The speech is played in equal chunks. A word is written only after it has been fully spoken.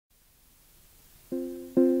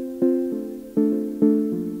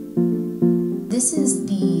This is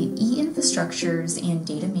the E-Infrastructures and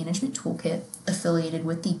Data Management Toolkit affiliated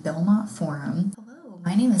with the Belmont Forum. Hello,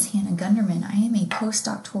 my name is Hannah Gunderman. I am a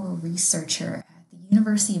postdoctoral researcher at the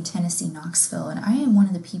University of Tennessee, Knoxville, and I am one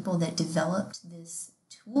of the people that developed this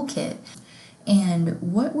toolkit. And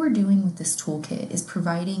what we're doing with this toolkit is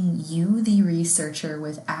providing you, the researcher,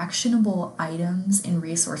 with actionable items and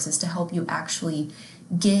resources to help you actually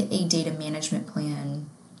get a data management plan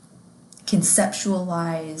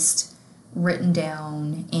conceptualized, written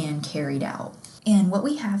down, and carried out. And what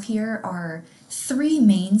we have here are three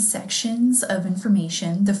main sections of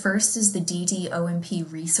information. The first is the DDOMP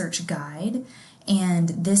Research Guide, and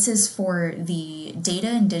this is for the data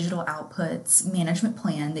and digital outputs management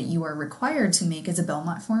plan that you are required to make as a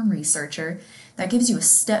Belmont Forum researcher. That gives you a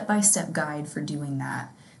step-by-step guide for doing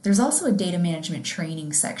that. There's also a data management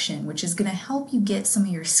training section, which is going to help you get some of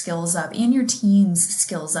your skills up and your team's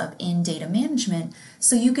skills up in data management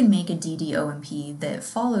so you can make a DDOMP that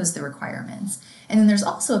follows the requirements. And then there's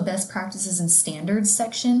also a best practices and standards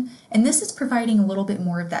section, and this is providing a little bit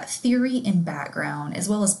more of that theory and background, as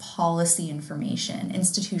well as policy information,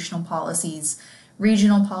 institutional policies,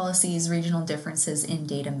 regional differences in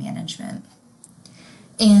data management.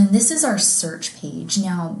 And this is our search page.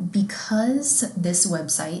 Now, because this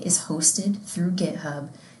website is hosted through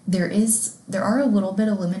GitHub, there are a little bit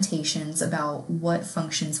of limitations about what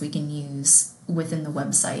functions we can use within the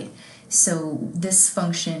website. So this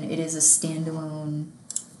function, it is a standalone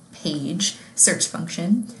page search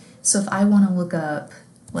function. So if I want to look up,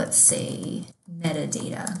 let's say,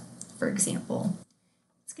 metadata, for example,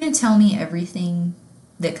 it's going to tell me everything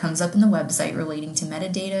that comes up in the website relating to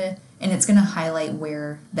metadata, and it's going to highlight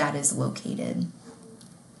where that is located.